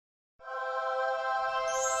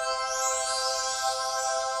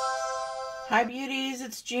Hi beauties,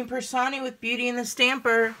 it's Jean Piersanti with Beauty and the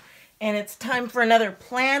Stamper, and it's time for another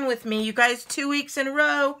plan with me. You guys, 2 weeks in a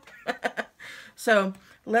row. So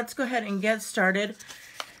let's go ahead and get started.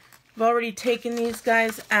 I've already taken these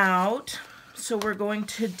guys out, so we're going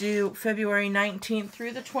to do February 19th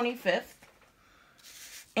through the 25th.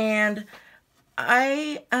 And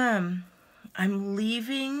I'm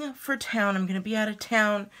leaving for town. I'm going to be out of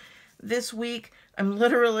town this week. I'm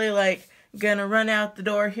literally like gonna run out the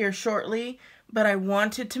door here shortly, but I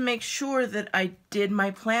wanted to make sure that I did my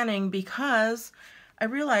planning because I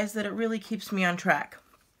realized that it really keeps me on track.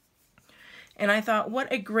 And I thought, what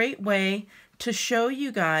a great way to show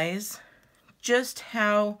you guys just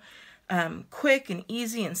how quick and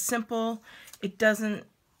easy and simple. It doesn't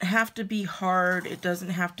have to be hard. It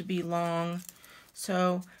doesn't have to be long.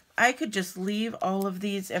 So I could just leave all of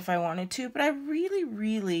these if I wanted to, but I really,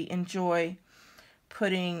 really enjoy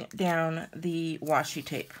putting down the washi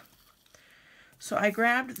tape. So I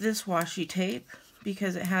grabbed this washi tape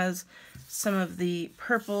because it has some of the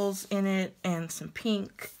purples in it and some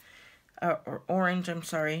pink, or orange, I'm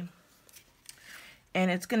sorry. And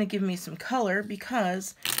it's going to give me some color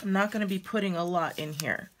because I'm not going to be putting a lot in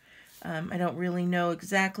here. I don't really know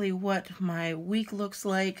exactly what my week looks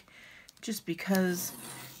like just because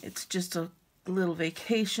it's just a little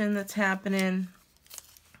vacation that's happening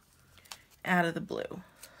out of the blue.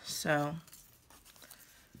 So I'm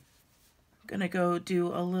gonna go do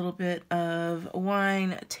a little bit of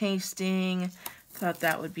wine tasting. Thought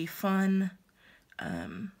that would be fun,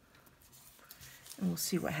 and we'll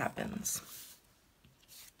see what happens.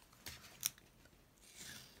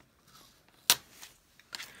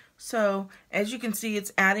 So as you can see,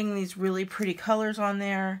 it's adding these really pretty colors on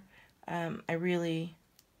there. I really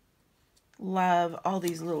love all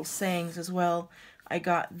these little sayings as well. I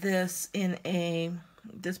got this in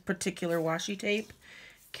this particular washi tape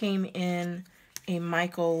came in a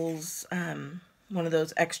Michael's, one of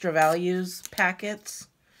those extra values packets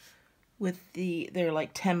with they're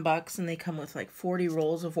like 10 bucks and they come with like 40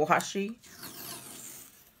 rolls of washi.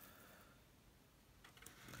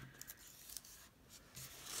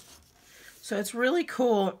 So it's really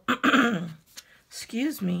cool.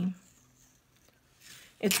 Excuse me.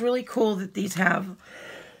 It's really cool that these have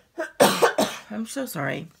I'm so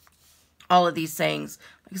sorry. All of these sayings.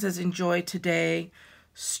 Like it says, enjoy today,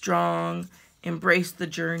 strong, embrace the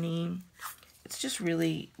journey. It's just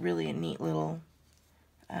really, really a neat little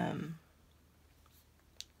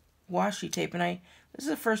washi tape. And this is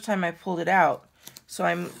the first time I pulled it out. So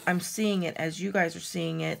I'm seeing it as you guys are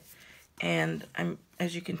seeing it. And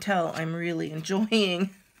as you can tell, I'm really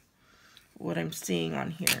enjoying what I'm seeing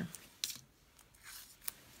on here.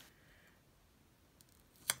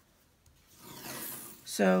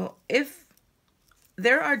 So if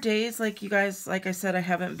there are days, like you guys, like I said, I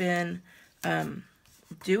haven't been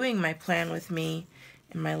doing my plan with me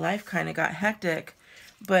and my life kind of got hectic,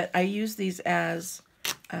 but I use these as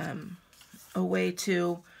a way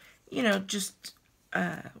to, you know, just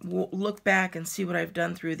look back and see what I've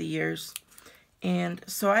done through the years. And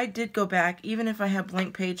so I did go back, even if I have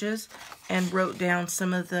blank pages, and wrote down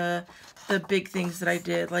some of the big things that I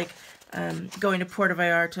did, like going to Puerto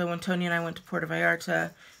Vallarta. When Tony and I went to Puerto Vallarta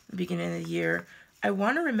at the beginning of the year, I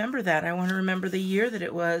want to remember that. I want to remember the year that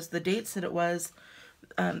it was, the dates that it was,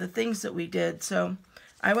 the things that we did. So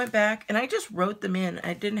I went back and I just wrote them in.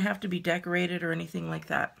 I didn't have to be decorated or anything like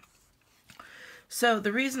that. So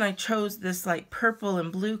the reason I chose this like purple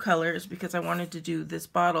and blue color is because I wanted to do this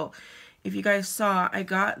bottle. If you guys saw, I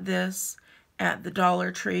got this at the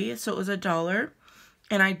Dollar Tree, so it was $1,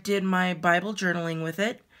 and I did my Bible journaling with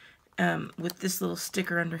it, with this little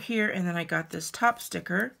sticker under here, and then I got this top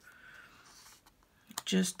sticker,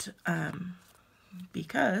 just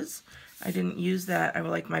because I didn't use that. I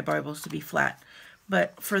would like my Bibles to be flat.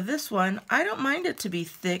 But for this one, I don't mind it to be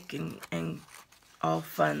thick and all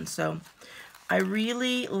fun, so I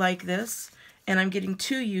really like this, and I'm getting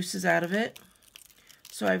 2 uses out of it.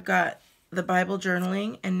 So I've got the Bible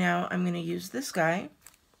journaling, and now I'm going to use this guy.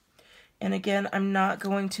 And again, I'm not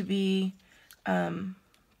going to be, I'm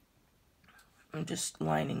just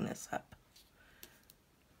lining this up.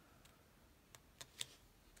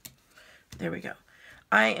 There we go.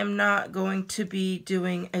 I am not going to be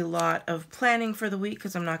doing a lot of planning for the week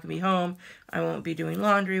because I'm not going to be home. I won't be doing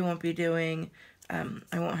laundry, won't be doing, I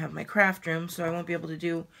won't have my craft room, so I won't be able to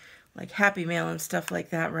do like Happy Mail and stuff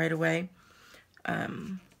like that right away.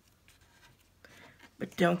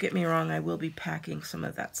 But don't get me wrong, I will be packing some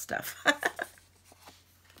of that stuff.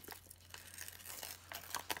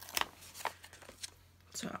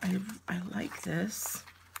 So I like this.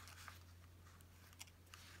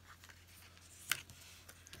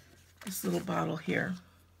 this little bottle here.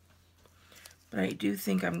 But I do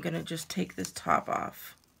think I'm going to just take this top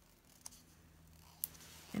off.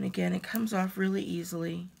 And again, it comes off really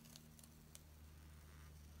easily.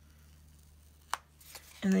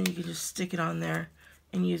 And then you can just stick it on there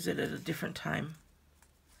and use it at a different time.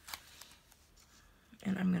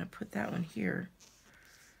 And I'm going to put that one here.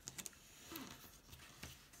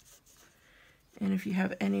 And if you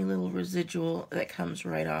have any little residual, that comes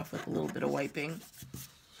right off with a little bit of wiping.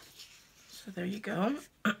 So there you go.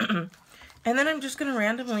 And then I'm just going to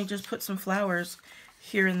randomly just put some flowers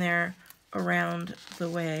here and there around the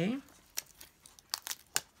way.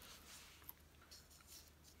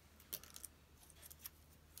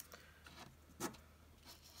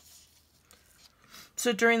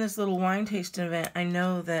 So during this little wine tasting event, I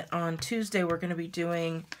know that on Tuesday we're going to be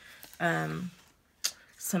doing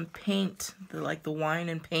some paint, like the wine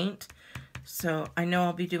and paint. So I know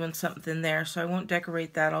I'll be doing something there, so I won't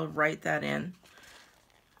decorate that. I'll write that in.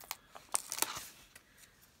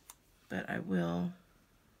 But I will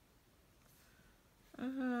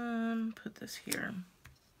put this here.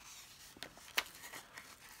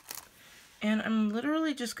 And I'm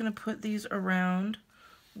literally just going to put these around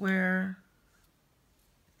where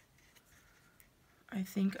I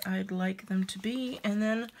think I'd like them to be, and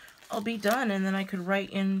then I'll be done, and then I could write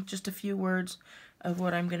in just a few words of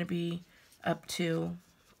what I'm going to be up to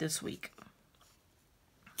this week.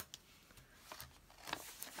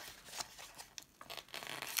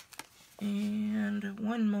 And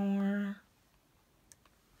one more.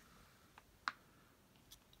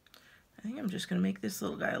 I think I'm just going to make this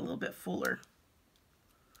little guy a little bit fuller.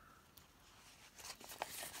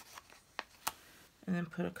 And then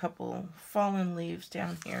put a couple fallen leaves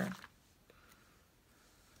down here.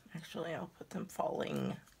 Actually, I'll put them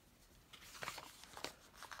falling.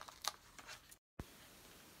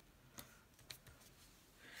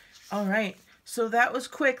 All right, so that was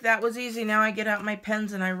quick. That was easy. Now I get out my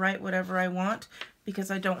pens and I write whatever I want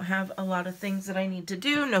because I don't have a lot of things that I need to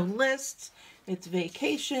do. No lists. It's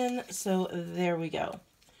vacation, so there we go.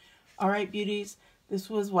 All right, beauties. This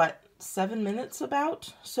was, what, 7 minutes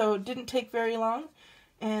about? So it didn't take very long,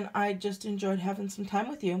 and I just enjoyed having some time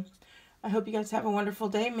with you. I hope you guys have a wonderful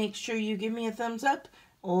day. Make sure you give me a thumbs up,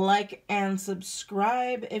 like, and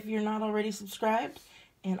subscribe if you're not already subscribed,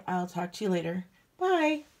 and I'll talk to you later.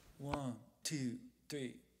 Bye. 1, 2,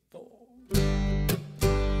 3, 4.